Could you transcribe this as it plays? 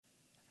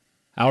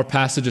Our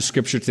passage of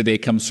Scripture today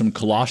comes from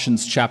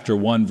Colossians chapter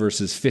 1,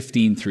 verses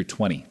 15 through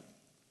 20.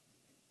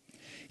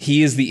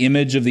 He is the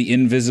image of the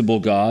invisible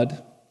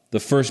God, the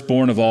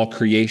firstborn of all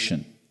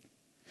creation.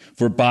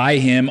 For by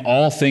him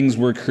all things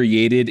were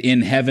created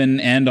in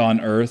heaven and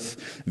on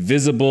earth,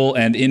 visible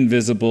and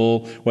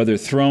invisible, whether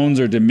thrones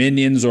or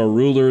dominions or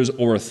rulers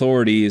or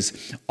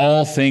authorities,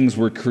 all things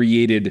were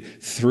created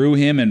through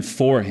him and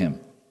for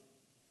him.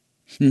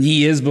 And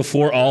he is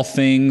before all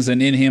things,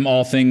 and in him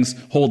all things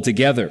hold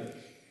together.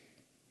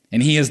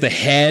 And he is the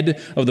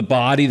head of the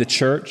body, the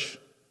church.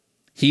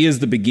 He is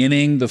the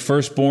beginning, the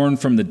firstborn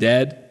from the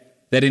dead,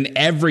 that in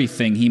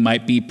everything he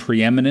might be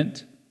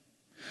preeminent.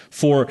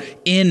 For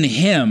in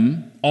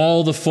him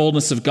all the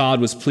fullness of God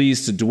was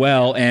pleased to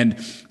dwell, and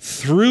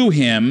through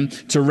him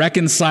to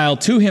reconcile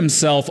to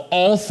himself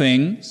all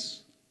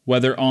things,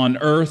 whether on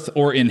earth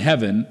or in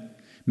heaven,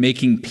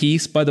 making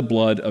peace by the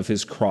blood of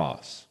his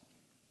cross.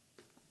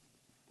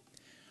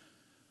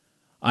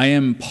 I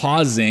am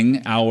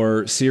pausing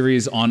our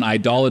series on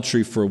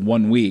idolatry for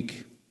 1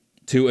 week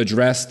to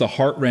address the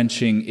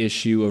heart-wrenching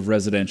issue of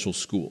residential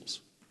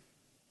schools.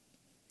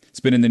 It's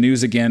been in the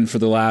news again for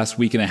the last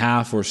week and a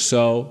half or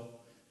so,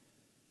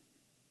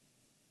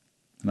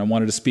 and I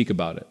wanted to speak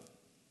about it.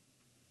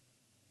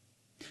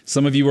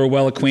 Some of you are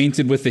well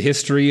acquainted with the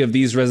history of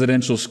these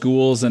residential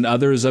schools, and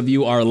others of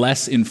you are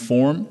less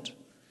informed.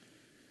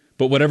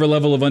 But whatever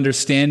level of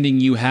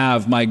understanding you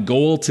have, my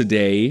goal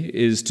today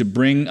is to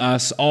bring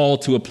us all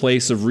to a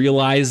place of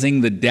realizing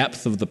the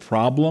depth of the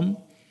problem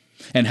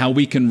and how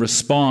we can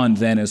respond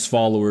then as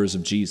followers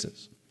of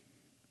Jesus.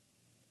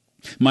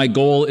 My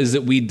goal is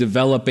that we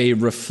develop a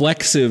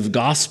reflexive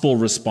gospel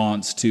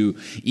response to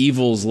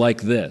evils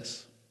like this.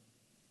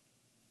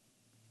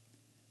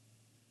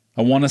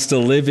 I want us to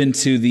live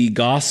into the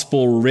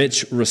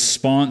gospel-rich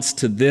response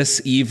to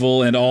this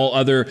evil and all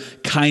other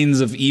kinds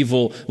of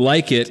evil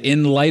like it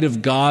in light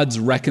of God's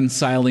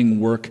reconciling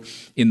work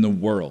in the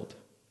world.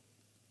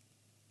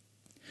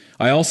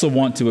 I also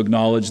want to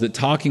acknowledge that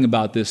talking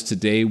about this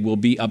today will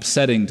be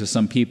upsetting to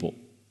some people.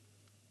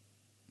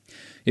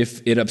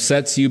 If it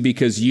upsets you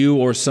because you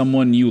or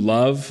someone you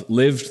love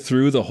lived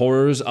through the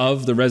horrors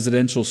of the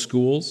residential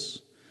schools,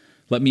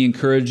 let me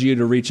encourage you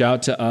to reach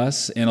out to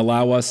us and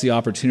allow us the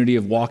opportunity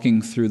of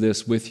walking through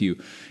this with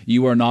you.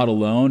 You are not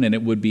alone, and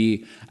it would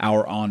be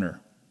our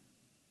honor.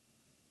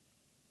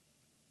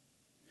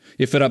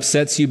 If it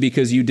upsets you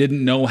because you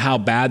didn't know how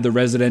bad the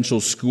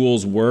residential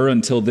schools were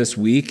until this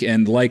week,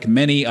 and like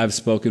many I've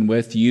spoken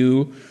with,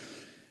 you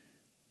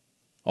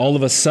all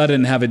of a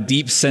sudden have a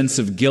deep sense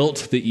of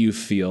guilt that you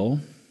feel,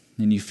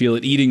 and you feel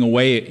it eating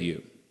away at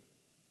you,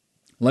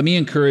 let me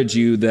encourage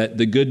you that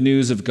the good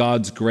news of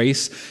God's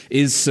grace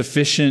is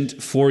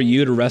sufficient for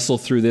you to wrestle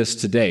through this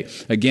today.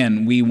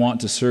 Again, we want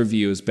to serve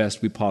you as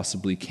best we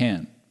possibly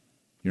can.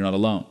 You're not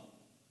alone.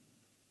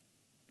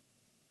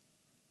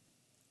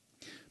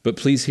 But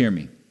please hear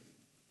me.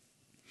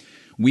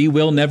 We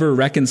will never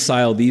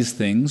reconcile these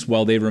things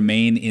while they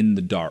remain in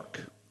the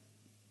dark.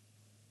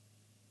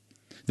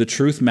 The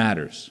truth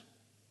matters.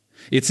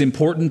 It's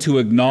important to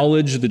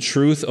acknowledge the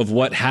truth of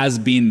what has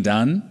been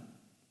done.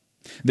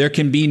 There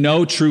can be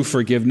no true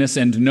forgiveness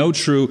and no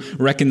true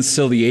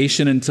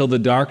reconciliation until the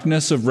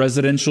darkness of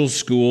residential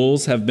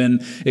schools has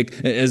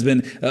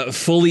been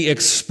fully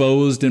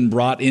exposed and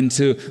brought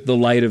into the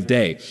light of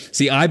day.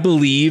 See, I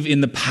believe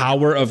in the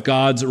power of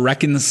God's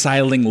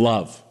reconciling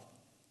love,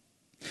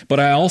 but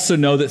I also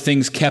know that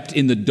things kept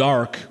in the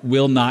dark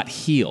will not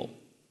heal.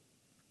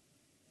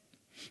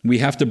 We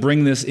have to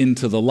bring this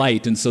into the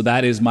light, and so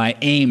that is my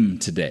aim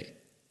today.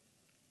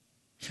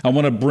 I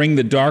want to bring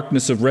the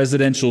darkness of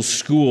residential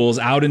schools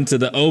out into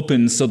the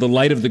open so the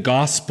light of the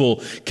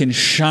gospel can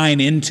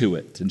shine into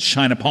it and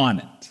shine upon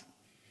it.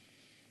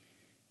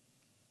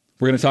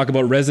 We're going to talk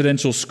about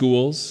residential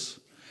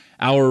schools,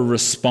 our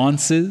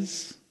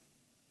responses,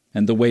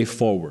 and the way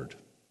forward.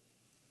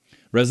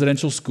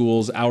 Residential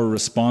schools, our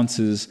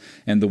responses,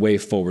 and the way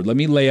forward. Let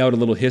me lay out a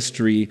little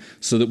history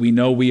so that we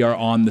know we are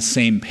on the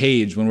same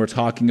page when we're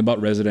talking about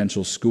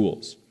residential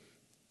schools.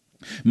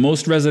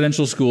 Most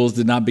residential schools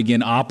did not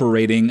begin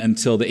operating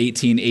until the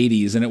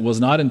 1880s, and it was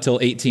not until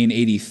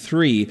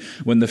 1883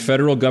 when the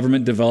federal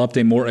government developed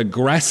a more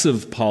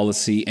aggressive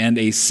policy and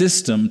a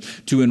system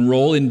to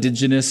enroll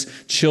indigenous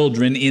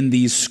children in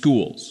these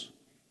schools.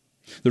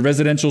 The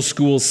residential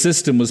school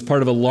system was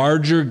part of a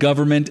larger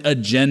government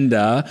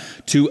agenda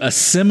to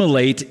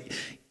assimilate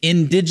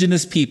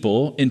indigenous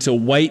people into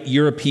white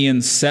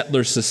European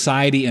settler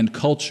society and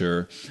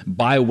culture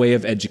by way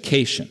of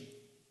education.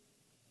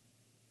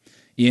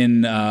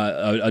 In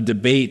a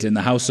debate in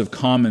the House of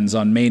Commons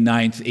on May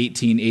 9th,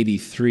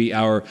 1883,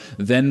 our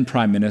then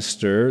Prime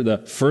Minister, the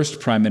first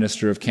Prime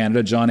Minister of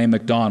Canada, John A.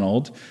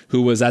 Macdonald,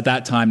 who was at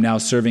that time now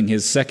serving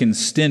his second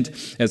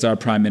stint as our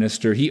Prime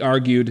Minister, he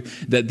argued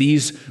that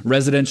these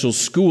residential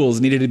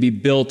schools needed to be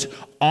built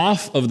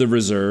off of the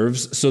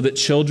reserves so that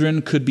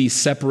children could be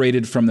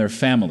separated from their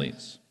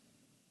families.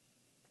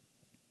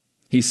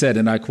 He said,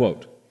 and I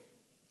quote,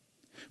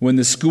 "When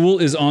the school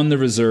is on the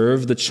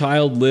reserve, the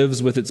child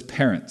lives with its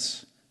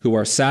parents. who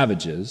are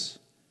savages,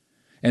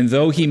 and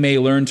though he may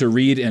learn to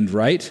read and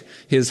write,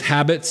 his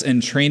habits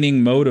and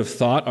training mode of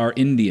thought are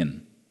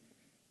Indian.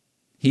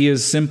 He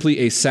is simply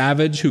a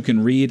savage who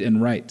can read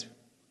and write.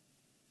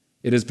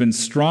 It has been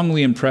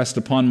strongly impressed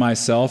upon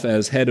myself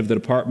as head of the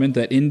department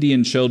that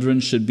Indian children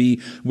should be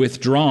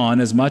withdrawn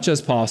as much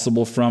as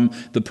possible from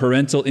the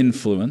parental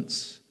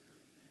influence,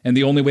 and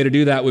the only way to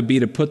do that would be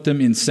to put them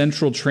in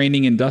central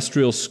training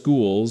industrial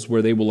schools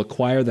where they will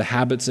acquire the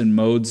habits and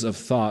modes of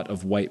thought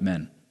of white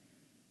men.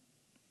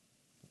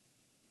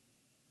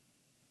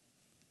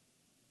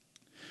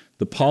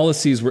 The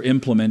policies were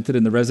implemented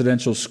and the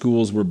residential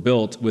schools were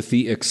built with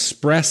the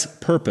express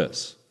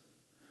purpose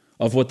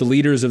of what the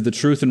leaders of the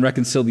Truth and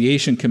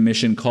Reconciliation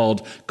Commission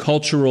called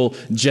cultural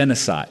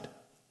genocide.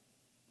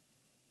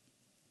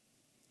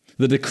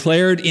 The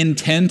declared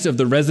intent of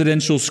the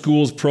residential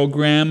schools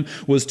program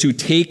was to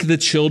take the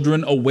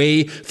children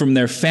away from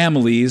their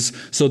families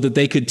so that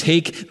they could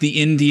take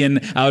the Indian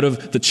out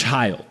of the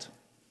child.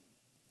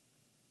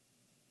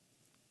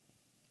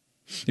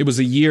 It was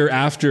a year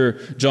after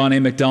John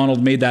A.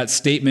 Macdonald made that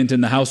statement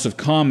in the House of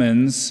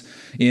Commons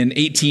in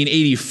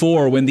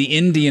 1884 when the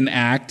Indian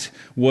Act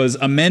was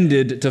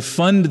amended to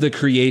fund the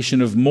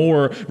creation of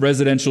more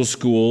residential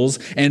schools,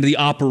 and the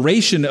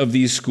operation of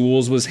these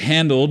schools was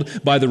handled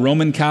by the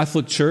Roman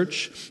Catholic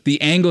Church, the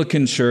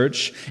Anglican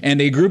Church, and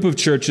a group of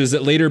churches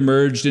that later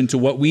merged into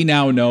what we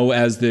now know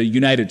as the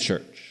United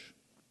Church.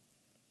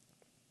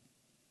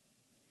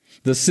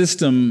 The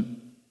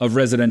system of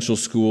residential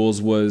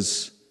schools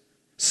was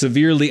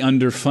severely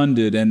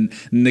underfunded, and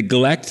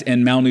neglect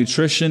and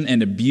malnutrition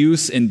and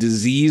abuse and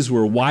disease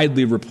were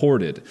widely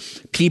reported.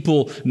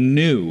 People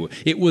knew,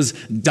 it was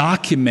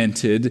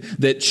documented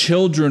that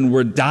children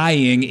were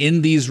dying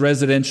in these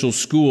residential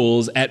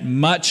schools at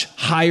much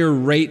higher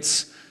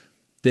rates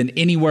than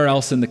anywhere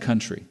else in the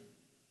country.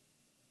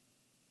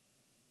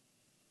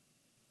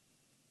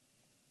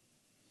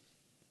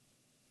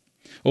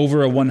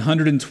 Over a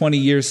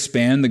 120-year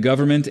span, the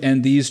government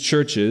and these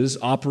churches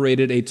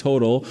operated a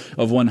total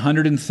of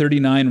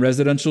 139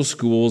 residential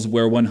schools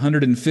where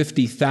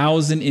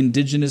 150,000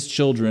 indigenous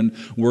children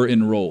were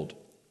enrolled.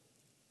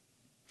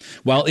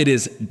 While it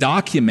is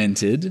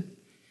documented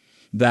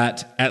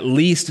that at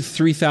least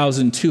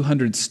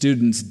 3,200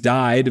 students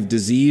died of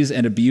disease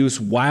and abuse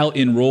while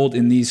enrolled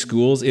in these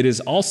schools, it is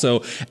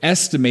also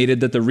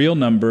estimated that the real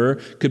number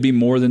could be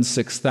more than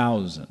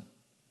 6,000.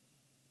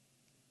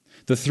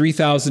 The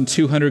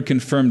 3,200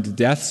 confirmed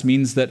deaths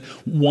means that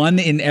 1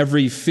 in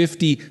every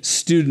 50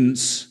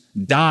 students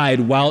died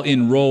while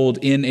enrolled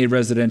in a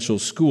residential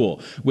school,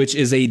 which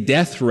is a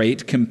death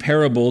rate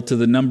comparable to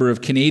the number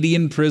of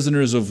Canadian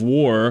prisoners of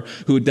war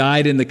who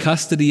died in the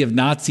custody of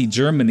Nazi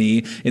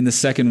Germany in the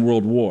Second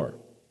World War.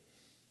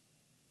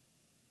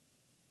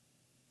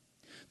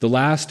 The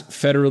last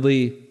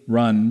federally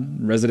run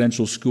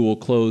residential school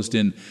closed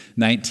in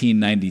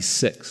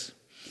 1996.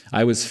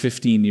 I was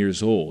 15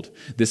 years old.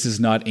 This is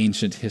not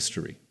ancient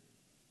history.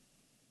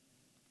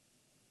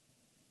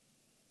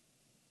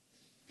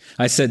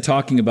 I said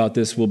talking about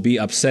this will be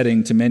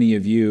upsetting to many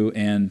of you,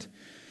 and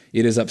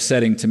it is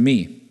upsetting to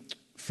me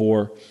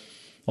for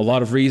a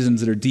lot of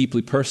reasons that are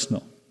deeply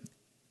personal.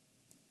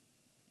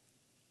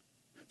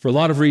 For a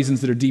lot of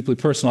reasons that are deeply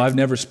personal. I've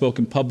never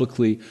spoken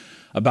publicly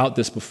about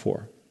this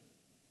before.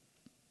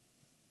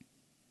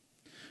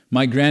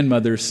 My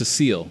grandmother,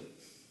 Cecile,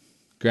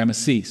 Grandma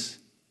Cease,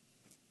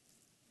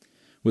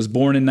 was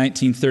born in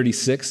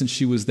 1936, and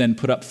she was then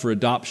put up for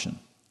adoption.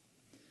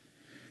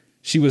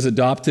 She was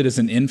adopted as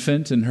an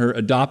infant, and her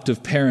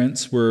adoptive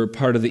parents were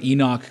part of the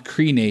Enoch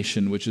Cree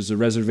Nation, which is a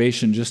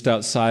reservation just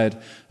outside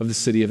of the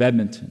city of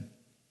Edmonton.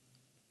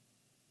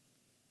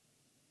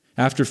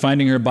 After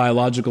finding her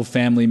biological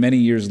family many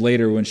years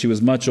later, when she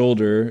was much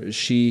older,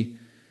 she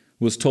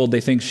was told they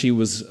think she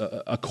was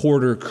a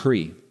quarter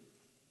Cree.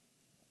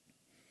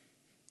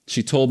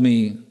 She told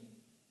me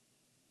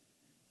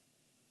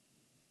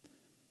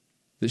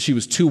that she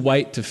was too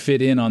white to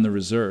fit in on the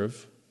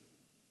reserve,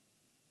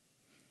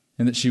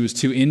 and that she was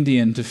too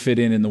Indian to fit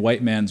in the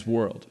white man's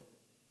world.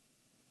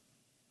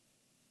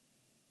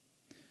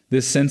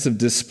 This sense of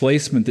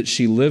displacement that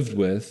she lived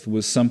with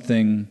was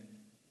something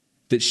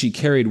that she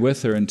carried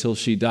with her until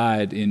she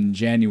died in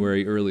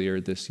January earlier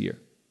this year.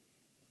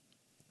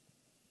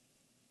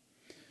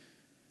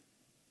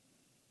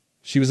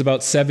 She was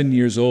about 7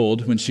 years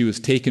old when she was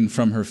taken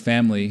from her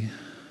family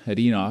at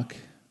Enoch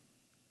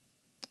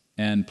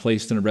and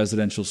placed in a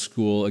residential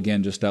school,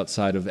 again, just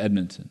outside of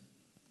Edmonton.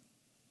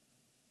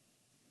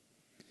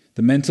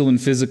 The mental and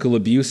physical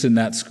abuse in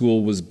that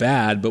school was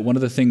bad, but one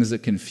of the things that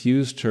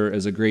confused her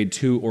as a grade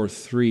 2 or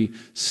 3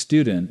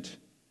 student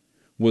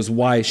was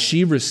why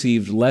she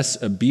received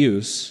less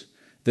abuse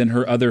than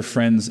her other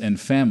friends and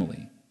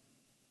family.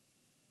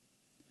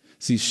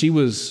 See, she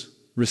was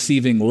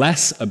receiving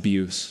less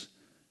abuse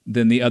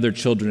than the other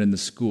children in the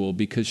school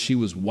because she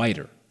was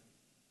whiter.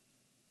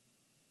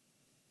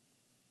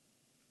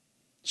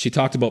 She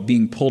talked about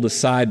being pulled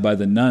aside by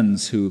the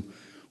nuns who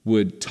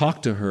would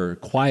talk to her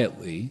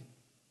quietly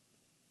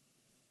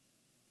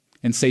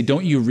and say,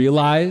 don't you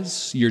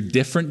realize you're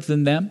different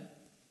than them?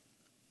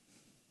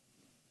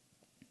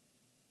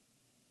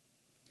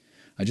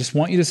 I just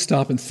want you to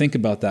stop and think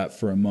about that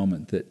for a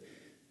moment, that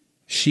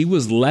she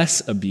was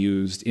less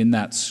abused in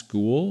that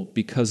school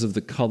because of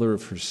the color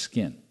of her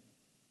skin.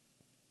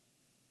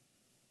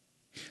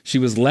 She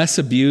was less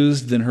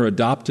abused than her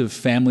adoptive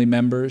family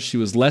members. She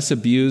was less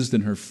abused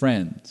than her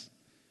friends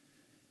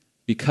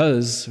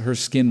because her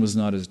skin was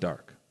not as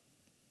dark.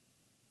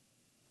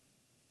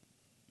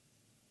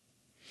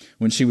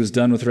 When she was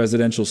done with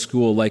residential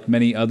school, like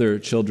many other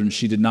children,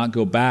 she did not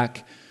go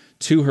back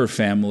to her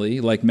family.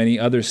 Like many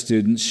other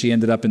students, she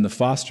ended up in the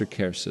foster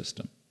care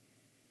system.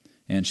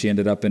 And she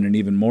ended up in an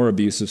even more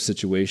abusive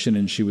situation,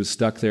 and she was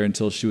stuck there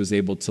until she was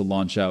able to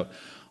launch out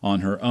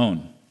on her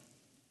own.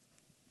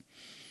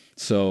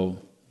 So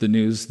the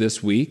news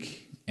this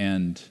week,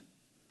 and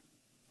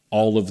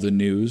all of the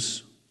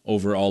news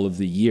over all of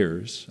the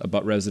years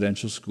about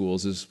residential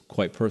schools, is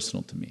quite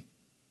personal to me.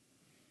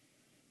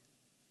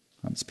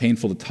 It's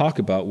painful to talk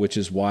about, which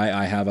is why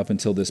I have up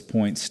until this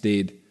point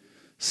stayed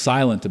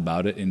silent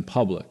about it in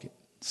public,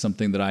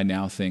 something that I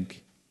now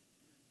think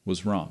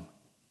was wrong.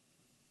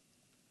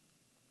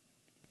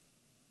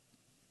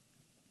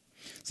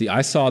 See,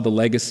 I saw the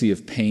legacy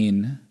of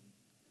pain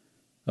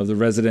of the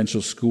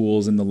residential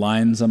schools in the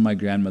lines on my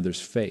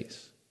grandmother's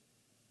face.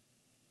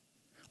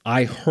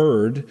 I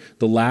heard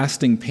the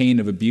lasting pain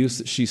of abuse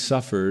that she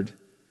suffered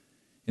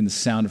in the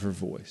sound of her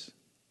voice.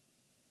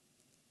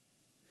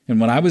 And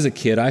when I was a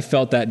kid, I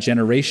felt that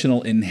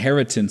generational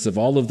inheritance of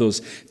all of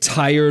those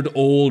tired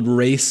old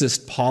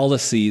racist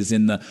policies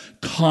in the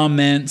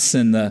comments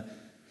and the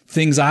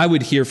things I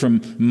would hear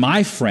from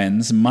my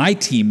friends, my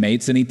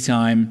teammates,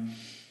 anytime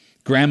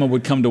Grandma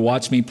would come to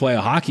watch me play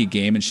a hockey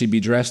game and she'd be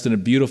dressed in a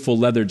beautiful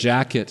leather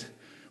jacket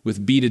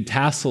with beaded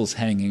tassels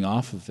hanging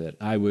off of it.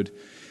 I would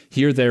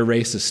hear their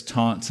racist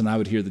taunts and I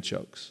would hear the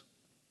jokes.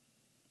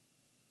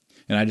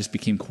 And I just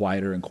became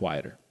quieter and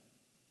quieter.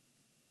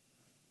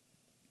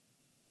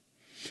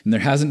 And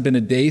there hasn't been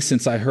a day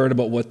since I heard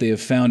about what they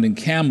have found in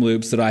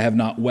Kamloops that I have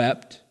not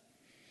wept,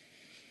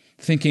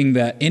 thinking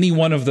that any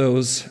one of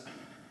those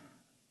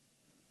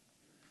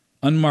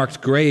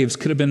unmarked graves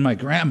could have been my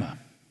grandma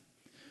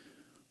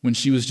when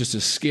she was just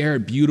a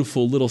scared,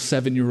 beautiful little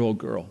 7-year-old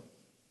girl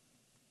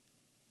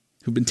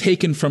who'd been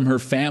taken from her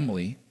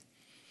family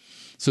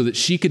so that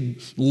she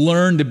could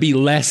learn to be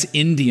less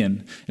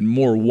Indian and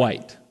more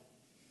white.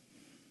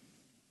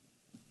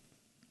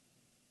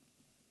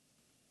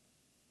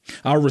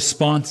 Our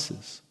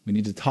responses, we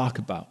need to talk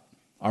about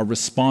our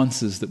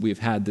responses that we've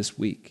had this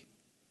week.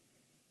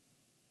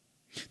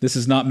 This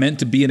is not meant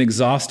to be an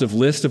exhaustive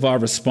list of our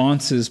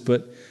responses,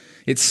 but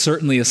it's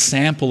certainly a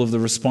sample of the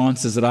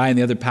responses that I and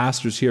the other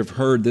pastors here have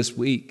heard this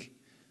week.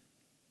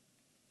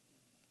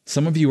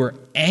 Some of you are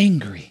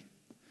angry.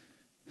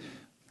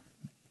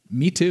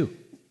 Me too.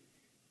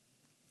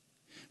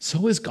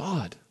 So is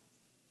God.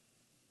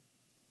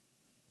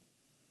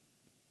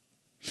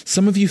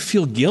 Some of you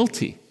feel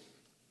guilty.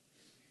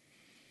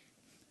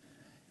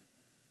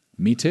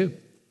 Me too.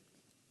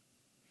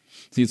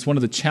 See, it's one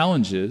of the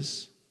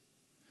challenges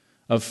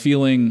of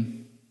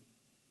feeling,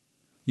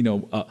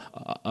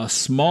 a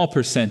small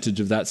percentage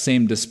of that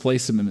same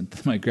displacement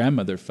that my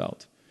grandmother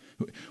felt.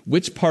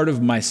 Which part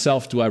of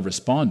myself do I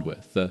respond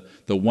with? The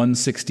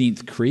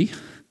 1/16th Cree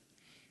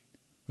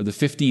or the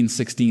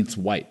 15/16th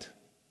white?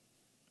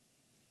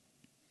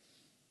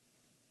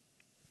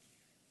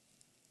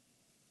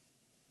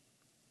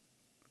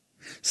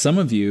 Some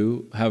of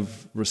you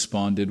have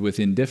responded with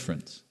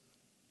indifference.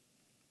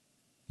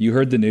 You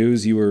heard the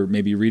news, you were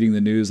maybe reading the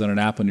news on an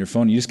app on your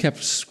phone, you just kept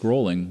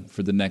scrolling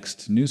for the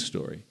next news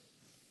story.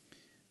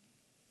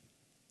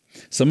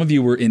 Some of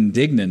you were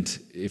indignant,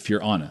 if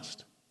you're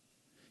honest.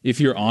 If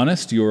you're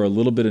honest, you're a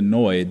little bit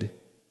annoyed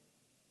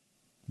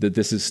that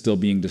this is still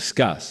being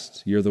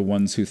discussed. You're the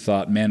ones who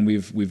thought, man,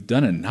 we've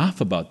done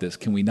enough about this.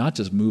 Can we not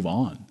just move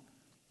on?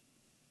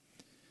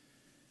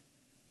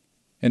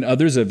 And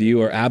others of you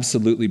are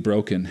absolutely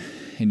broken,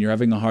 and you're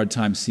having a hard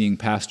time seeing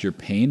past your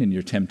pain, and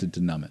you're tempted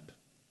to numb it.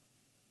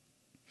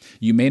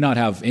 You may not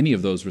have any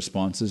of those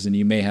responses, and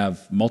you may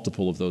have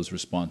multiple of those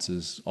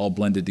responses all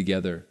blended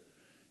together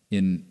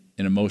in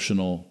an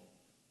emotional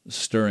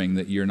stirring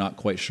that you're not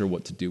quite sure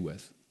what to do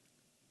with.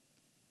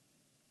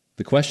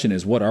 The question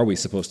is, what are we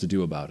supposed to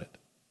do about it?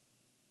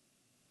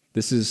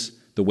 This is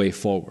the way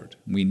forward.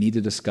 We need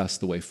to discuss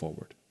the way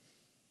forward.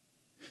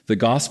 The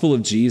gospel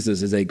of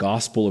Jesus is a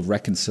gospel of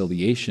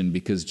reconciliation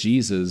because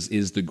Jesus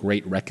is the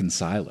great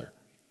reconciler.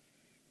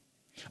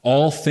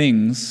 All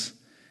things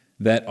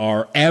that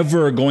are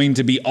ever going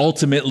to be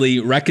ultimately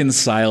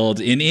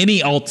reconciled in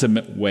any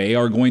ultimate way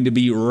are going to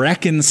be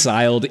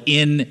reconciled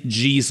in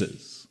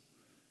Jesus.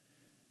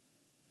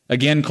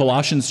 Again,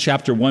 Colossians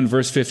chapter 1,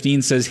 verse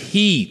 15 says,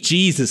 He,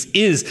 Jesus,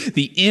 is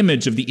the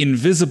image of the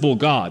invisible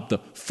God, the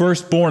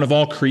firstborn of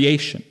all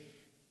creation.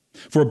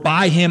 For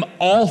by him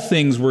all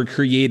things were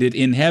created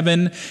in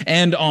heaven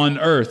and on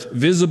earth,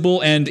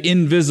 visible and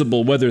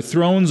invisible, whether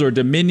thrones or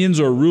dominions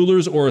or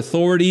rulers or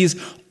authorities.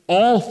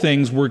 All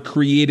things were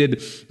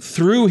created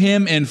through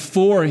him and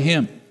for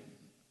him.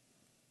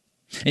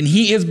 And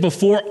he is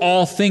before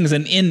all things,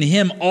 and in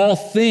him all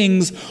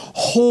things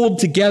hold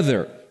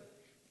together.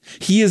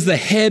 He is the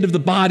head of the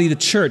body, the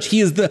church.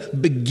 He is the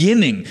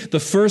beginning, the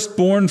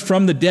firstborn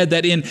from the dead,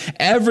 that in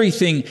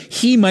everything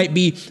he might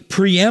be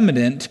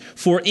preeminent.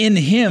 For in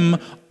him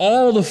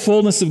all the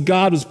fullness of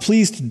God was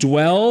pleased to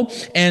dwell,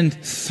 and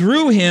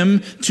through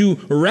him to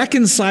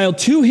reconcile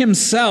to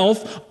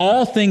himself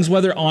all things,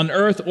 whether on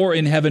earth or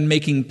in heaven,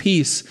 making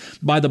peace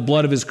by the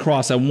blood of his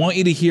cross. I want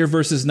you to hear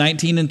verses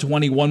 19 and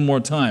 20 one more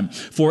time.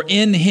 For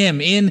in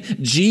him, in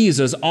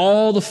Jesus,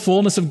 all the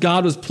fullness of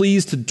God was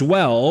pleased to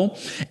dwell,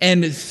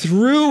 and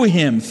through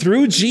him,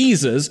 through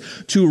Jesus,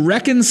 to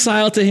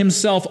reconcile to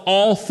himself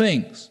all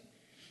things,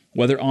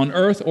 whether on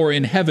earth or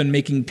in heaven,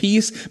 making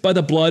peace by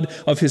the blood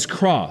of his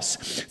cross.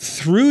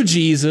 Through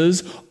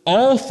Jesus,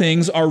 all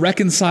things are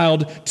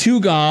reconciled to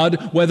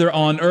God, whether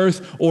on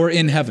earth or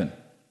in heaven.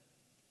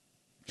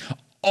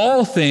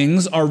 All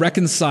things are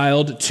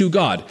reconciled to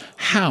God.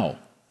 How?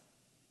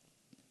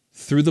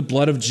 Through the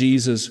blood of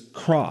Jesus'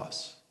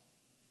 cross.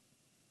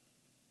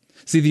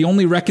 See, the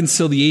only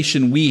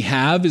reconciliation we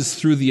have is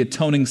through the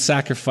atoning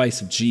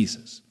sacrifice of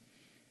Jesus.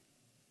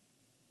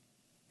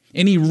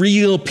 Any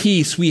real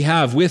peace we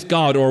have with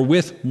God or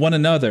with one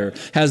another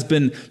has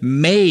been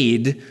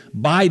made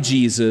by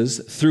Jesus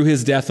through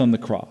his death on the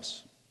cross.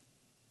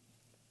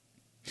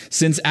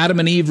 Since Adam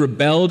and Eve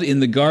rebelled in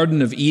the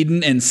Garden of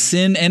Eden and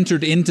sin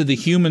entered into the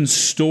human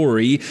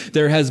story,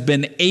 there has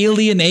been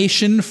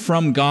alienation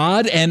from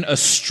God and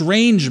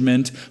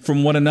estrangement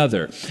from one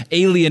another.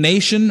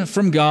 Alienation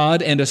from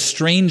God and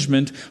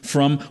estrangement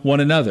from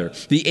one another.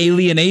 The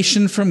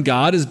alienation from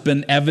God has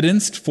been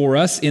evidenced for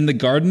us in the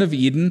Garden of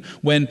Eden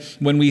when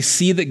we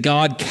see that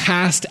God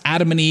cast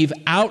Adam and Eve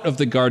out of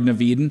the Garden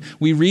of Eden.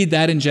 We read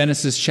that in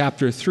Genesis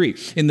chapter 3.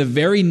 In the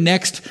very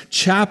next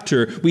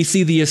chapter, we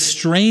see the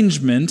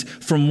estrangement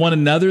from one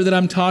another that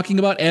I'm talking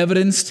about,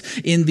 evidenced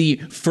in the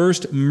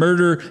first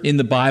murder in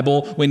the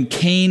Bible when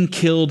Cain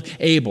killed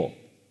Abel.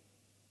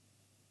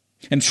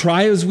 And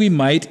try as we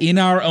might in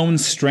our own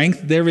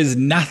strength, there is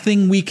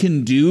nothing we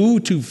can do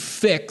to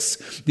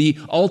fix the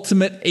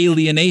ultimate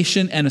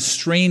alienation and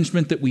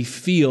estrangement that we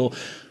feel.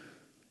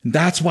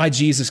 That's why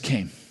Jesus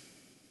came.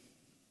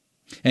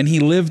 And he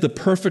lived the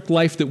perfect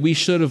life that we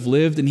should have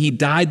lived, and he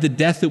died the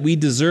death that we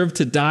deserve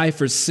to die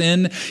for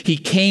sin. He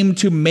came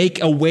to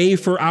make a way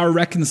for our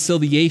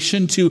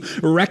reconciliation, to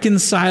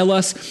reconcile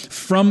us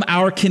from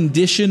our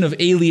condition of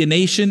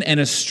alienation and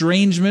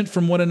estrangement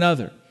from one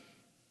another.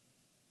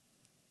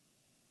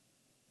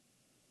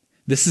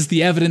 This is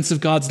the evidence of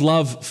God's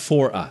love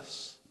for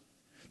us,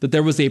 that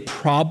there was a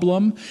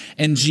problem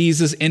and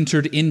Jesus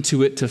entered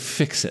into it to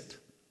fix it.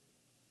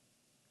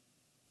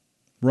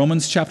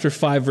 Romans chapter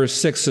 5, verse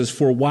 6 says,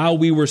 "For while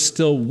we were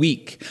still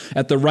weak,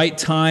 at the right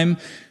time,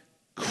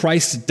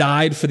 Christ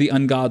died for the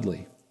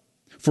ungodly.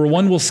 For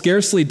one will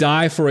scarcely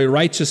die for a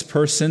righteous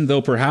person,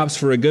 though perhaps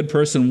for a good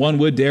person one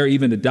would dare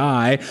even to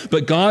die.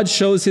 But God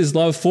shows his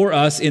love for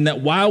us in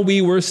that while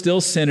we were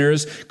still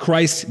sinners,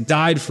 Christ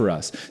died for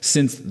us.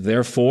 Since,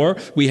 therefore,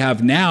 we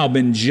have now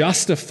been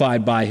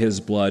justified by his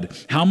blood,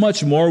 how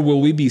much more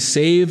will we be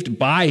saved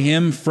by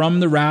him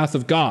from the wrath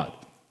of God?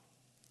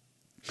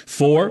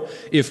 For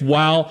if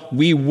while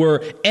we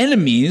were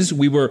enemies,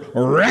 we were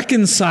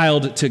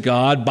reconciled to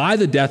God by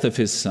the death of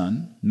his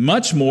Son,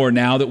 much more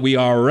now that we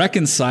are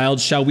reconciled,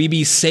 shall we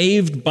be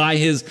saved by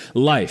his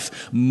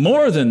life.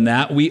 More than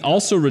that, we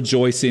also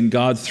rejoice in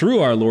God through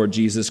our Lord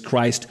Jesus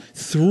Christ,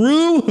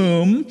 through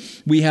whom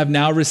we have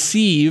now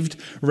received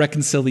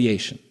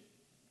reconciliation."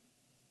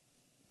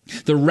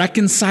 The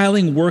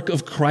reconciling work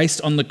of Christ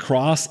on the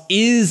cross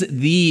is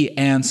the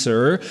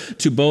answer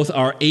to both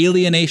our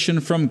alienation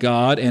from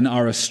God and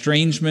our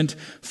estrangement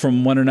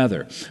from one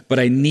another. But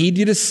I need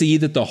you to see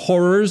that the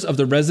horrors of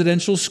the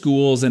residential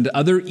schools and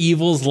other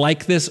evils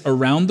like this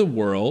around the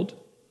world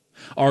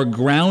are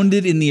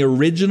grounded in the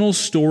original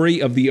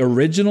story of the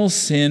original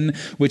sin,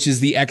 which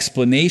is the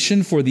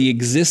explanation for the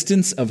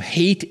existence of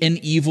hate and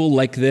evil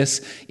like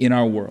this in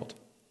our world.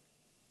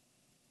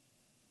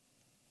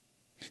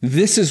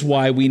 This is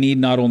why we need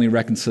not only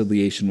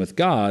reconciliation with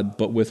God,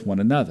 but with one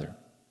another.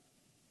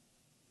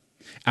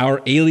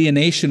 Our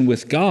alienation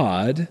with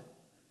God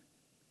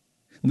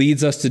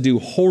leads us to do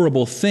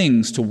horrible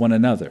things to one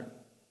another.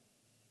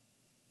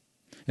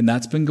 And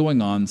that's been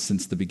going on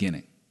since the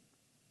beginning.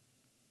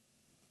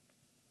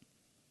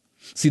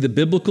 See, the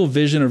biblical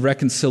vision of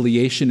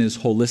reconciliation is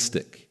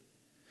holistic,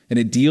 and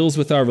it deals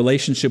with our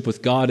relationship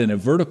with God in a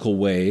vertical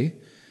way,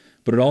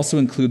 but it also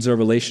includes our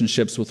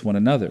relationships with one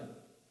another.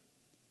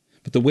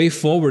 But the way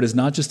forward is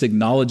not just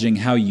acknowledging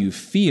how you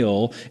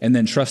feel and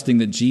then trusting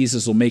that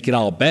Jesus will make it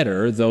all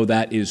better, though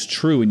that is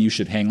true and you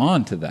should hang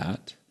on to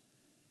that.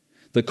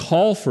 The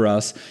call for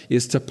us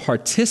is to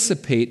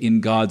participate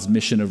in God's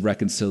mission of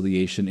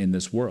reconciliation in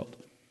this world.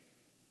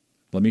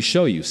 Let me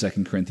show you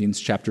 2 Corinthians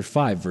chapter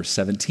 5, verse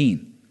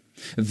 17.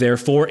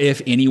 "Therefore,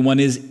 if anyone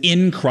is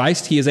in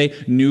Christ, he is a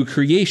new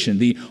creation.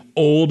 The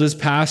old has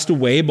passed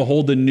away,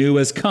 behold, the new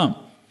has come.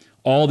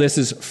 All this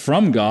is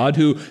from God,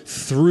 who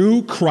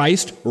through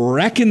Christ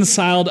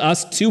reconciled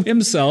us to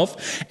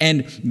himself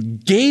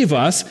and gave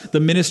us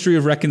the ministry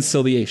of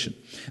reconciliation.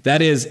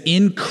 That is,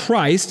 in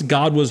Christ,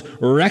 God was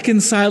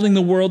reconciling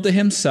the world to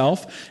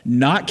himself,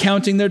 not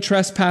counting their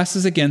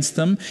trespasses against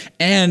them,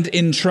 and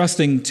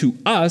entrusting to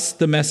us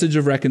the message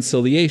of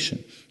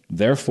reconciliation.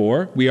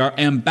 Therefore, we are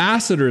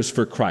ambassadors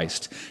for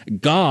Christ,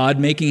 God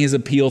making his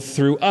appeal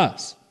through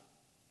us.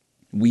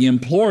 We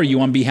implore you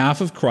on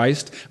behalf of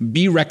Christ,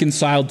 be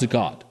reconciled to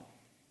God.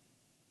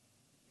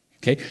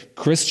 Okay?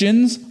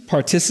 Christians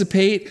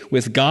participate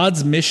with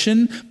God's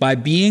mission by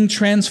being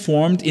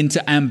transformed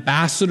into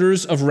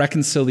ambassadors of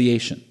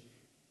reconciliation.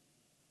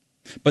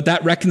 But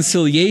that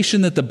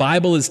reconciliation that the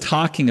Bible is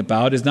talking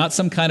about is not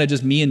some kind of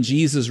just me and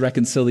Jesus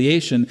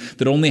reconciliation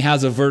that only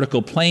has a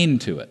vertical plane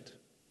to it.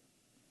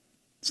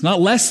 It's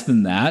not less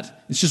than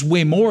that. It's just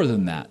way more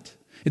than that.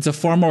 It's a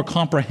far more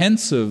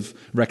comprehensive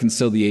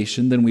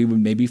reconciliation than we would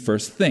maybe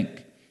first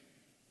think.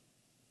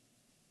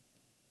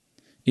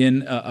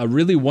 In a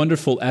really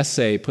wonderful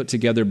essay put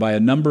together by a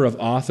number of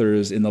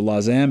authors in the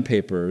Lausanne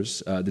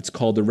Papers that's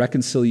called The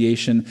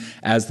Reconciliation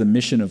as the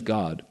Mission of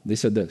God, they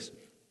said this: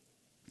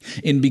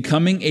 in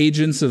becoming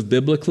agents of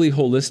biblically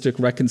holistic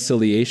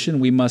reconciliation,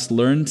 we must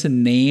learn to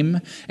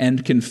name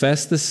and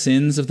confess the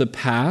sins of the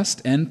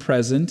past and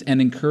present and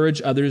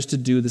encourage others to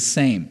do the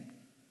same.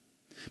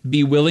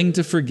 Be willing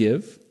to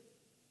forgive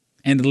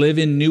and live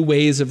in new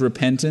ways of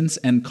repentance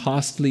and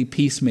costly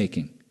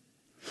peacemaking.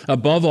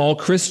 Above all,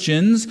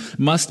 Christians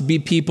must be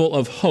people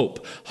of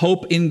hope.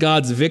 Hope in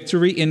God's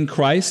victory in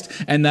Christ,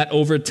 and that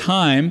over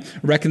time,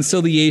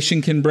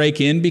 reconciliation can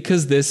break in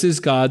because this is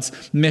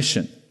God's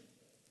mission.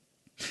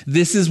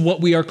 This is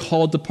what we are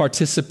called to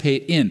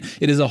participate in.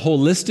 It is a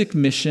holistic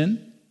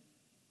mission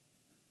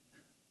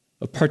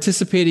of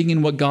participating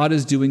in what God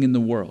is doing in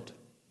the world.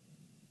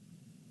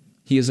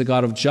 He is a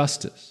God of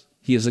justice.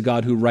 He is a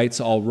God who rights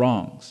all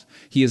wrongs.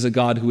 He is a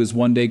God who is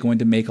one day going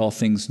to make all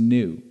things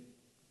new.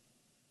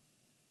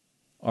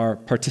 Our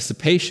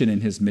participation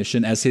in his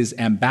mission as his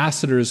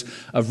ambassadors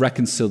of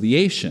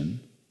reconciliation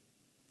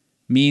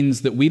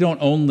means that we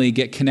don't only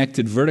get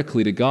connected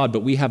vertically to God,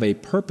 but we have a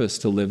purpose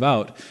to live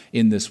out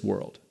in this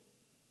world.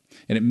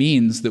 And it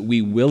means that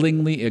we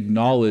willingly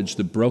acknowledge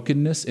the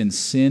brokenness and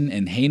sin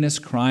and heinous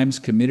crimes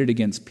committed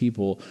against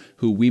people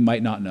who we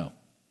might not know.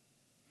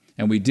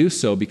 And we do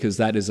so because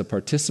that is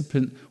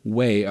a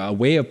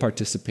way of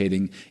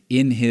participating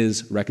in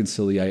his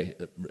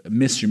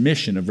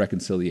mission of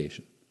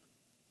reconciliation.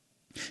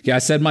 Yeah, I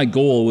said my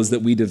goal was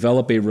that we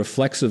develop a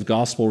reflexive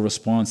gospel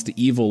response to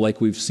evil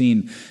like we've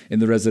seen in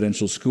the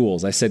residential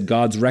schools. I said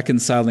God's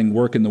reconciling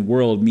work in the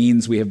world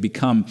means we have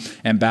become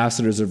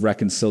ambassadors of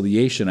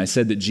reconciliation. I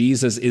said that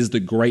Jesus is the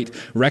great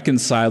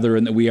reconciler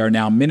and that we are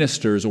now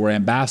ministers or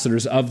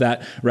ambassadors of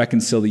that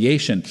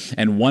reconciliation.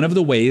 And one of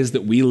the ways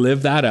that we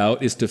live that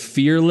out is to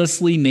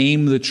fearlessly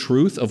name the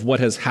truth of what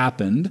has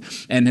happened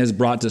and has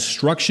brought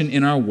destruction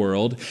in our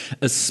world,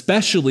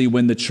 especially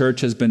when the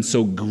church has been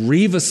so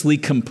grievously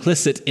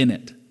complicit in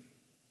it.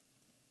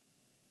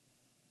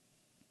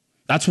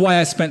 That's why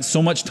I spent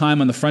so much time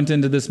on the front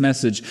end of this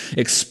message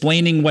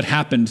explaining what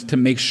happened to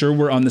make sure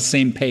we're on the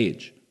same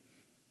page.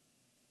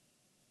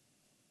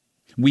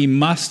 We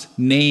must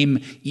name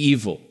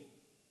evil.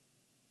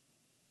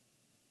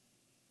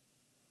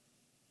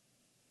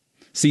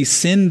 See,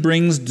 sin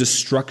brings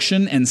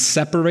destruction and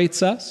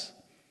separates us.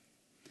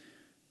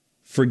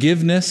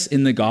 Forgiveness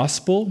in the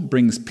gospel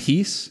brings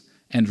peace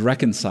and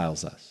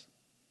reconciles us.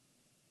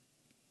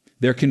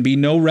 There can be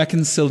no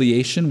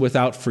reconciliation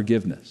without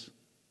forgiveness.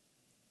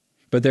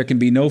 But there can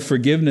be no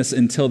forgiveness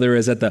until there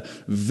is, at the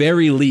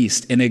very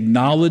least, an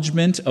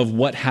acknowledgement of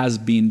what has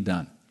been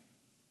done.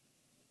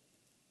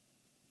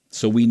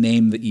 So we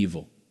name the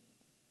evil.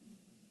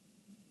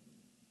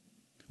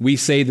 We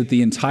say that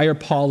the entire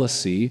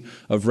policy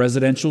of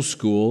residential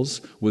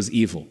schools was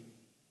evil.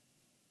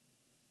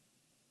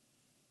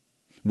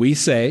 We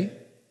say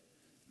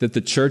that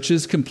the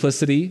church's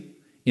complicity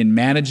in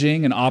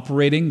managing and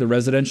operating the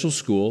residential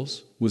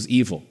schools was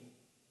evil.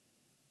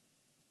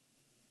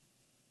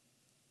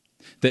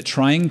 That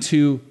trying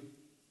to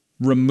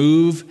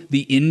remove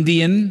the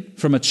Indian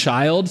from a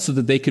child so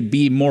that they could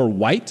be more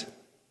white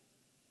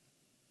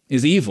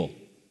is evil.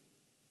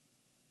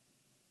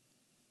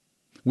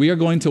 We are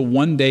going to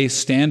one day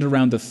stand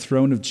around the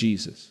throne of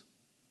Jesus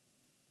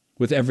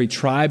with every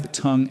tribe,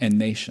 tongue, and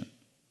nation.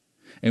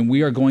 And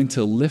we are going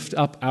to lift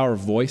up our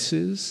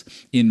voices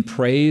in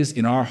praise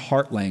in our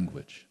heart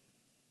language.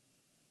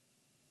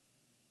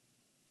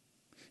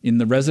 In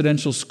the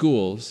residential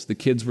schools, the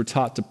kids were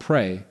taught to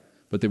pray,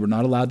 but they were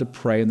not allowed to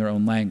pray in their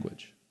own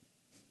language.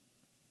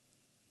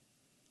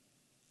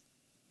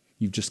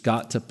 You've just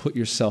got to put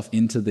yourself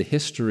into the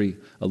history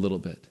a little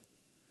bit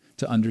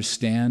to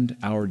understand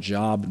our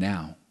job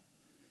now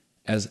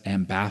as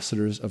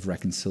ambassadors of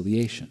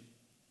reconciliation.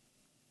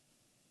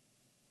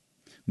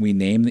 We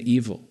name the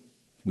evil.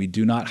 We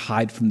do not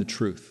hide from the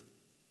truth.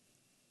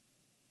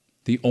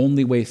 The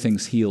only way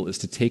things heal is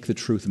to take the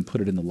truth and put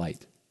it in the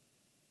light.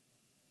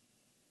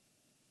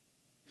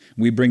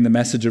 We bring the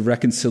message of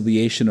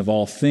reconciliation of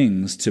all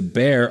things to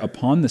bear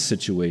upon the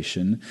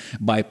situation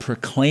by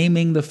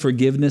proclaiming the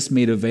forgiveness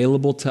made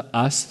available to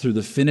us through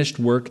the finished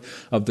work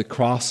of the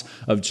cross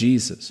of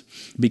Jesus.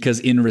 Because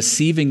in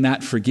receiving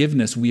that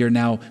forgiveness, we are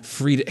now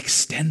free to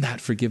extend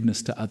that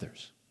forgiveness to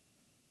others.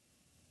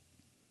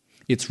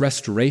 It's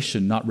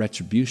restoration, not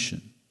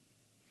retribution,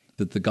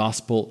 that the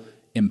gospel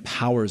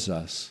empowers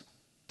us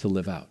to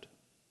live out.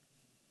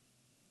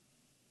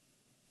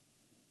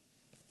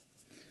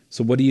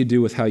 So what do you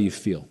do with how you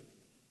feel?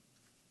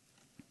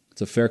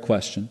 It's a fair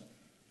question.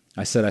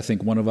 I said I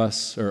think one of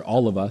us, or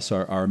all of us,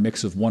 are a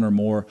mix of one or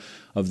more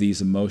of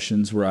these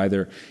emotions. We're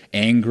either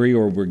angry,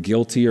 or we're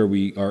guilty, or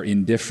we are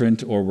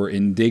indifferent, or we're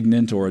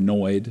indignant, or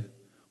annoyed,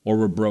 or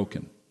we're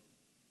broken.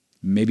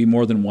 Maybe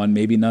more than one,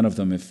 maybe none of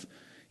them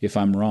if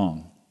I'm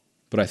wrong.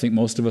 But I think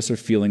most of us are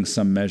feeling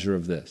some measure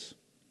of this.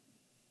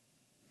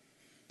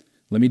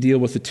 Let me deal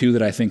with the two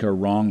that I think are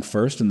wrong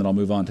first, and then I'll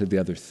move on to the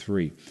other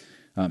three.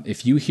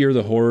 If you hear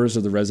the horrors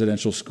of the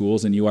residential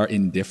schools and you are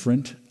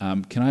indifferent,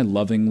 can I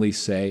lovingly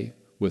say,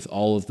 with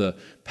all of the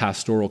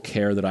pastoral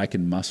care that I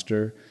can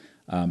muster,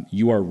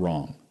 you are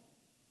wrong.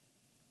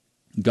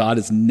 God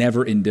is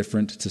never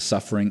indifferent to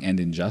suffering and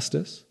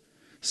injustice.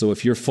 So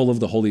if you're full of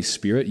the Holy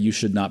Spirit, you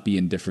should not be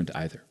indifferent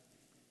either.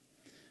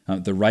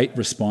 The right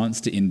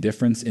response to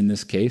indifference in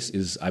this case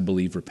is, I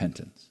believe,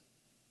 repentance.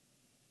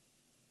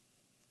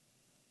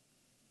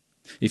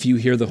 If you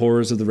hear the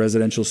horrors of the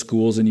residential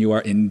schools and you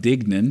are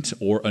indignant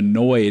or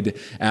annoyed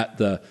at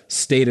the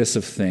status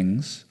of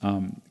things,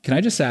 can I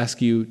just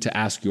ask you to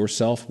ask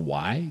yourself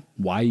why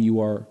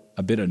you are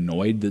a bit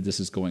annoyed that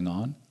this is going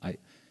on?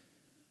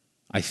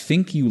 I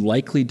think you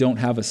likely don't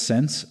have a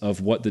sense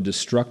of what the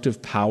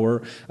destructive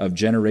power of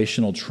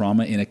generational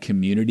trauma in a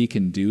community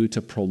can do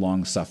to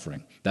prolong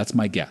suffering. That's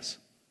my guess.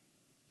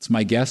 It's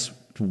my guess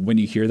when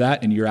you hear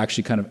that and you're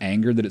actually kind of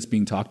angered that it's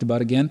being talked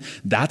about again.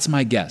 That's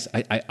my guess.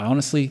 I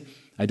honestly,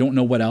 I don't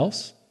know what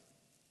else.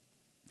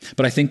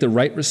 But I think the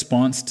right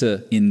response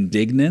to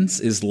indignance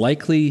is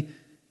likely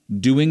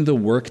doing the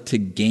work to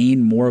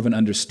gain more of an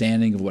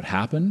understanding of what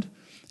happened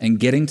and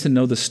getting to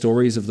know the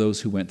stories of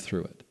those who went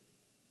through it.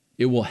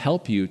 It will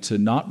help you to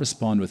not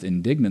respond with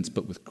indignance,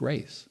 but with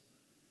grace,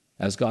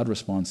 as God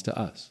responds to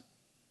us.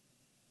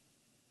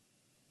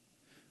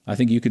 I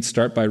think you could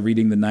start by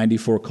reading the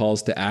 94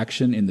 calls to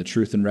action in the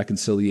Truth and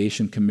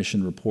Reconciliation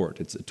Commission report.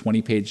 It's a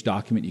 20-page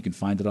document. You can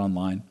find it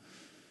online.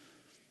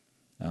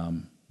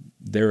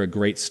 They're a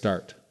great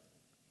start.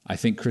 I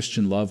think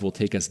Christian love will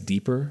take us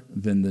deeper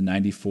than the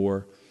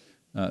 94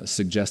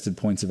 suggested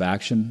points of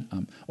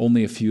action.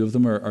 Only a few of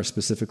them are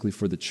specifically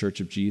for the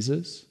Church of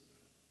Jesus.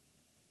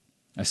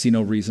 I see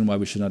no reason why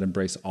we should not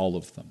embrace all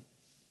of them.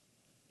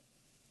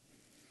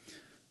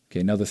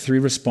 Okay, now the three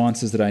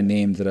responses that I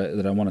named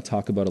that I want to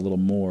talk about a little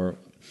more.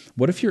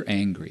 What if you're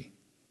angry?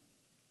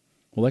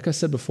 Well, like I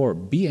said before,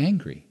 be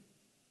angry.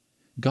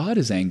 God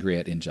is angry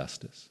at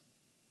injustice.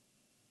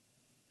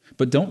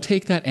 But don't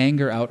take that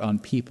anger out on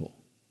people.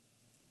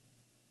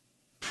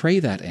 Pray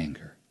that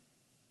anger.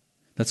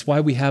 That's why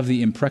we have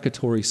the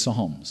imprecatory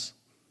psalms.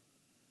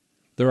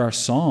 There are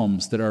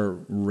psalms that are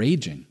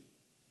raging.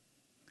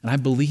 And I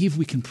believe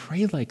we can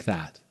pray like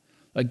that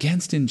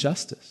against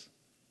injustice.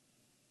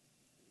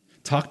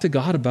 Talk to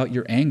God about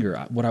your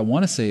anger. What I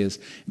want to say is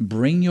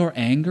bring your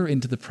anger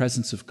into the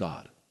presence of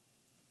God.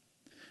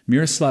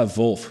 Miroslav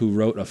Volf, who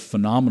wrote a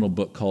phenomenal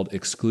book called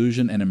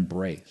Exclusion and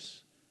Embrace,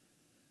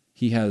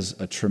 he has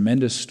a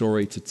tremendous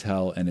story to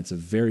tell, and it's a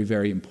very,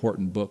 very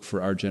important book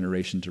for our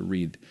generation to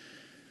read.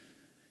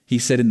 He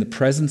said, in the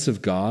presence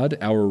of God,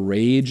 our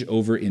rage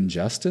over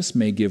injustice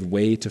may give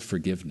way to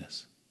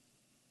forgiveness.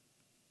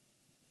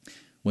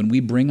 When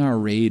we bring our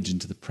rage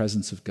into the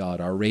presence of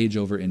God, our rage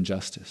over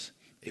injustice,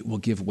 it will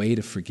give way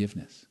to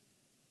forgiveness.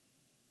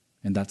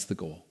 And that's the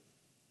goal.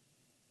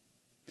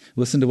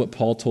 Listen to what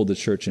Paul told the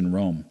church in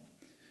Rome.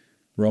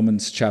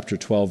 Romans chapter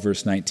 12,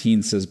 verse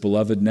 19 says,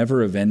 "Beloved,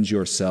 never avenge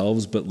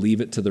yourselves, but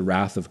leave it to the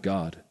wrath of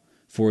God.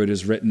 For it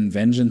is written,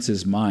 'Vengeance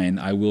is mine,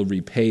 I will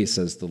repay,'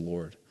 says the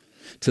Lord.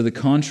 To the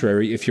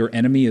contrary, if your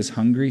enemy is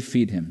hungry,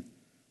 feed him.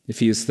 If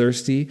he is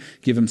thirsty,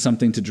 give him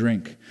something to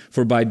drink.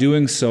 For by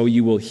doing so,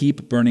 you will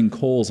heap burning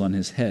coals on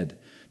his head.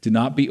 Do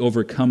not be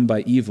overcome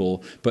by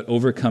evil, but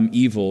overcome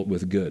evil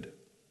with good."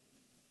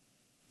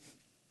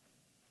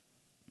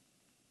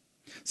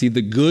 See,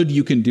 the good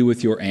you can do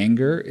with your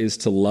anger is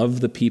to love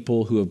the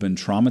people who have been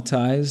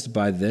traumatized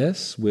by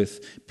this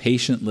with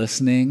patient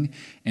listening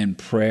and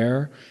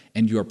prayer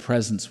and your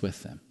presence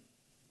with them.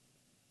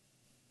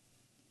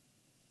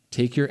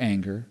 Take your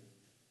anger,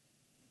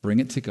 bring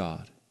it to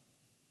God,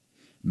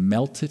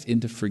 melt it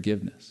into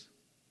forgiveness.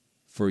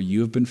 For you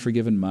have been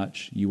forgiven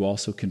much, you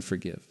also can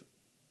forgive.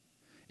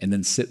 And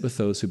then sit with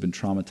those who've been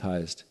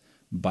traumatized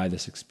by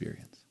this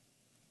experience.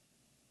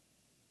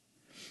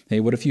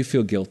 Hey, what if you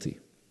feel guilty?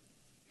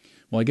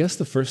 Well, I guess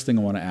the first thing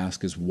I want to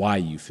ask is why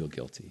you feel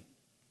guilty.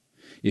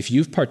 If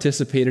you've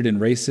participated in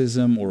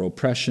racism or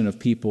oppression of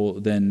people,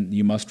 then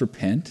you must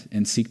repent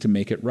and seek to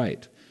make it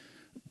right.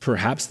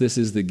 Perhaps this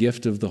is the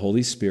gift of the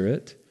Holy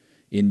Spirit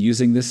in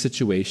using this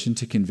situation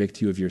to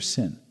convict you of your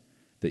sin,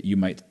 that you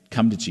might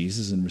come to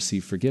Jesus and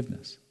receive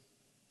forgiveness.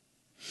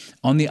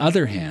 On the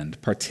other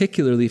hand,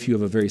 particularly if you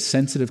have a very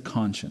sensitive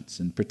conscience,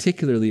 and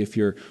particularly if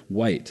you're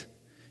white,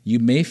 you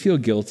may feel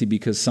guilty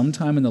because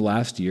sometime in the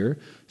last year,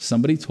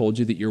 somebody told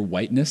you that your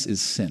whiteness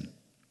is sin.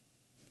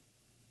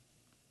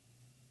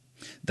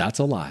 That's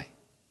a lie.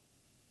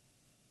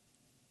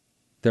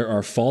 There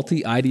are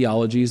faulty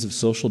ideologies of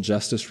social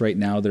justice right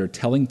now that are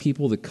telling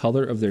people the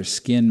color of their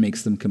skin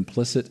makes them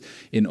complicit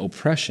in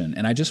oppression.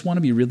 And I just want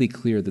to be really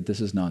clear that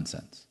this is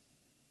nonsense.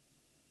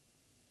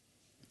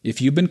 If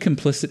you've been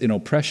complicit in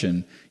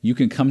oppression, you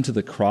can come to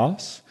the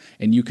cross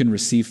and you can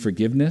receive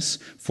forgiveness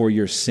for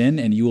your sin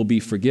and you will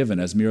be forgiven.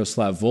 As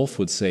Miroslav Volf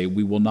would say,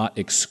 we will not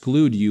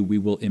exclude you, we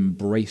will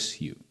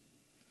embrace you.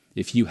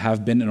 If you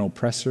have been an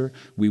oppressor,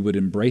 we would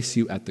embrace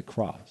you at the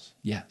cross.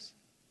 Yes.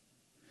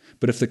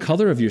 But if the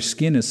color of your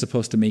skin is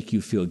supposed to make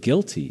you feel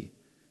guilty,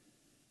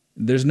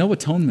 there's no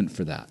atonement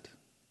for that.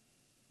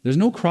 There's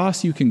no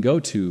cross you can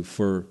go to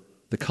for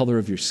the color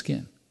of your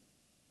skin,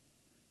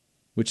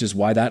 which is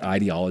why that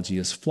ideology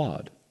is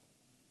flawed.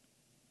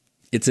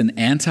 It's an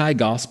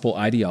anti-gospel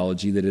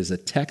ideology that is a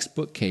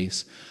textbook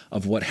case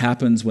of what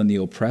happens when the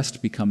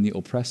oppressed become the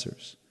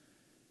oppressors.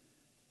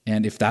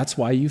 And if that's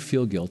why you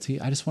feel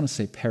guilty, I just want to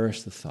say,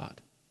 perish the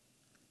thought.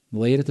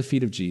 Lay it at the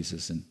feet of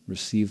Jesus and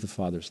receive the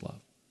Father's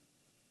love.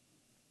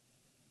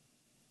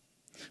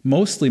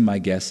 Mostly my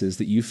guess is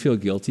that you feel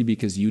guilty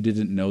because you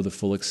didn't know the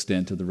full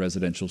extent of the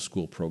residential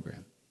school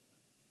program.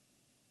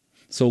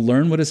 So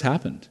learn what has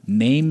happened.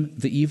 Name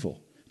the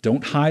evil.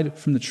 Don't hide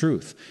from the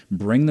truth.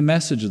 Bring the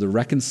message of the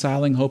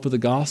reconciling hope of the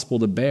gospel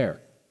to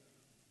bear.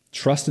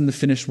 Trust in the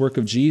finished work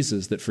of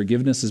Jesus, that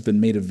forgiveness has been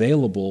made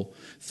available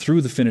through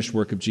the finished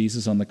work of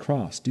Jesus on the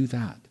cross. Do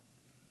that.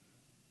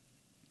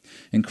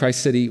 In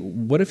Christ City,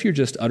 what if you're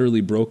just utterly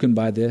broken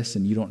by this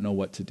and you don't know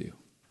what to do?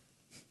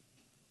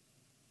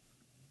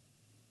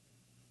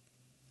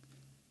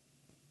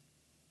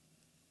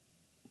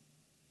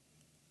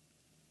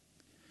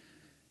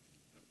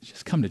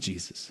 Just come to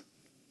Jesus.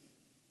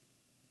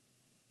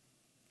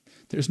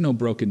 There's no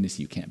brokenness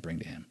you can't bring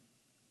to him.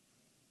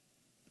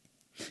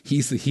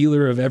 He's the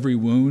healer of every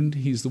wound.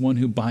 He's the one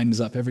who binds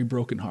up every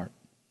broken heart.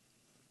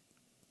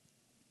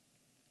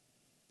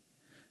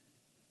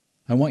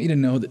 I want you to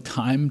know that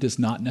time does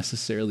not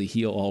necessarily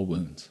heal all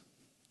wounds.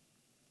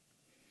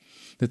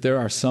 That there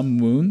are some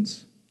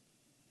wounds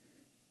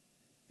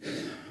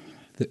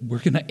that we're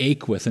going to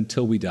ache with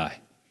until we die.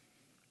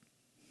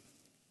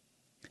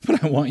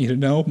 But I want you to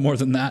know, more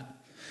than that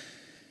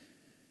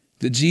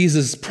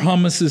Jesus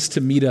promises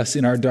to meet us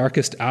in our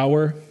darkest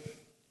hour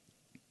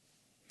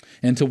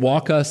and to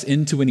walk us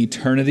into an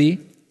eternity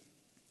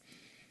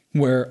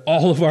where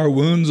all of our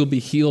wounds will be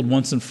healed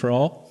once and for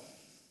all.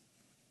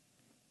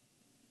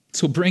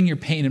 So bring your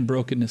pain and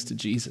brokenness to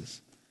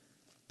Jesus.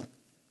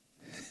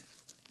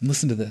 And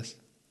listen to this.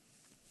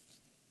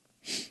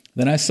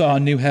 Then I saw a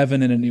new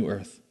heaven and a new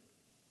earth.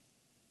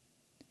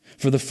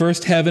 For the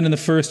first heaven and the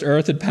first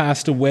earth had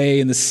passed away,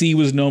 and the sea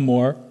was no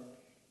more.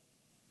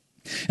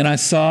 And I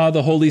saw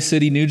the holy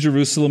city, New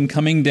Jerusalem,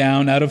 coming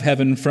down out of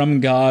heaven from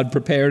God,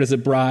 prepared as a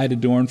bride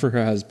adorned for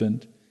her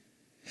husband.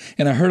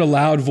 And I heard a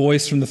loud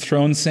voice from the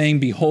throne saying,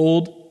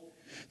 Behold,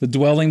 the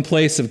dwelling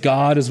place of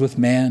God is with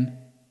man.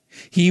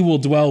 He will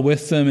dwell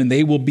with them, and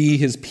they will be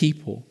his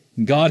people.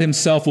 God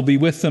himself will be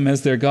with them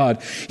as their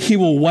God. He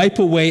will wipe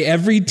away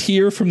every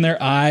tear from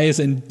their eyes,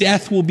 and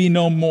death will be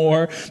no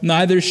more.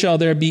 Neither shall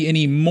there be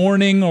any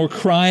mourning or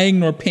crying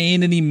nor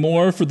pain any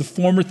more, for the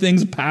former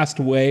things passed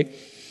away.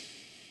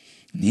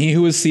 And he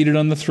who was seated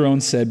on the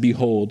throne said,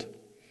 Behold,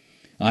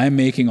 I am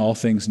making all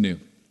things new.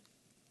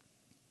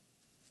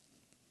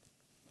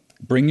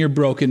 Bring your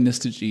brokenness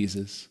to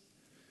Jesus,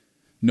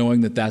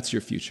 knowing that that's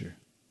your future.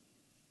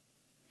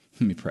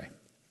 Let me pray.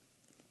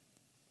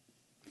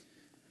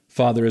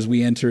 Father, as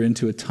we enter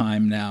into a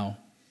time now,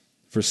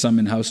 for some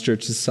in house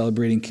churches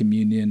celebrating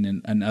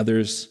communion and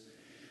others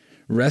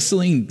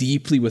wrestling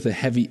deeply with a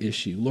heavy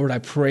issue, Lord, I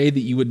pray that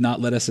you would not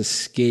let us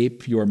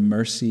escape your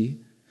mercy.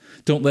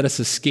 Don't let us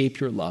escape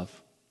your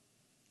love.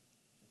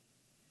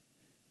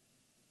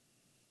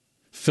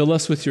 Fill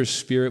us with your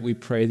Spirit, we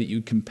pray, that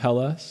you'd compel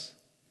us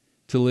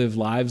to live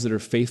lives that are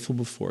faithful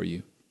before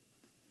you,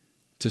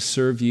 to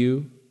serve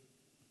you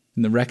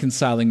in the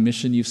reconciling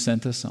mission you've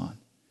sent us on,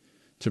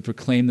 to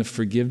proclaim the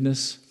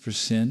forgiveness for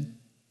sin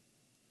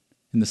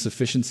and the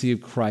sufficiency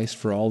of Christ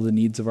for all the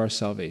needs of our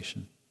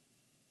salvation.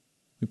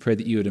 We pray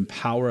that you would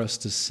empower us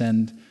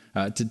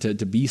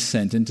to be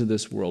sent into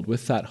this world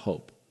with that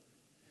hope,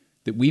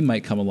 that we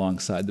might come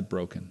alongside the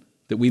broken,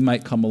 that we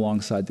might come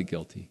alongside the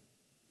guilty,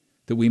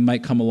 that we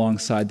might come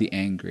alongside the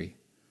angry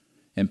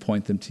and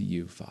point them to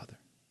you, Father.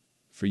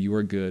 For you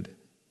are good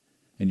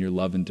and your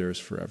love endures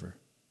forever.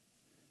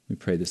 We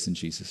pray this in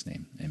Jesus'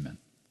 name. Amen.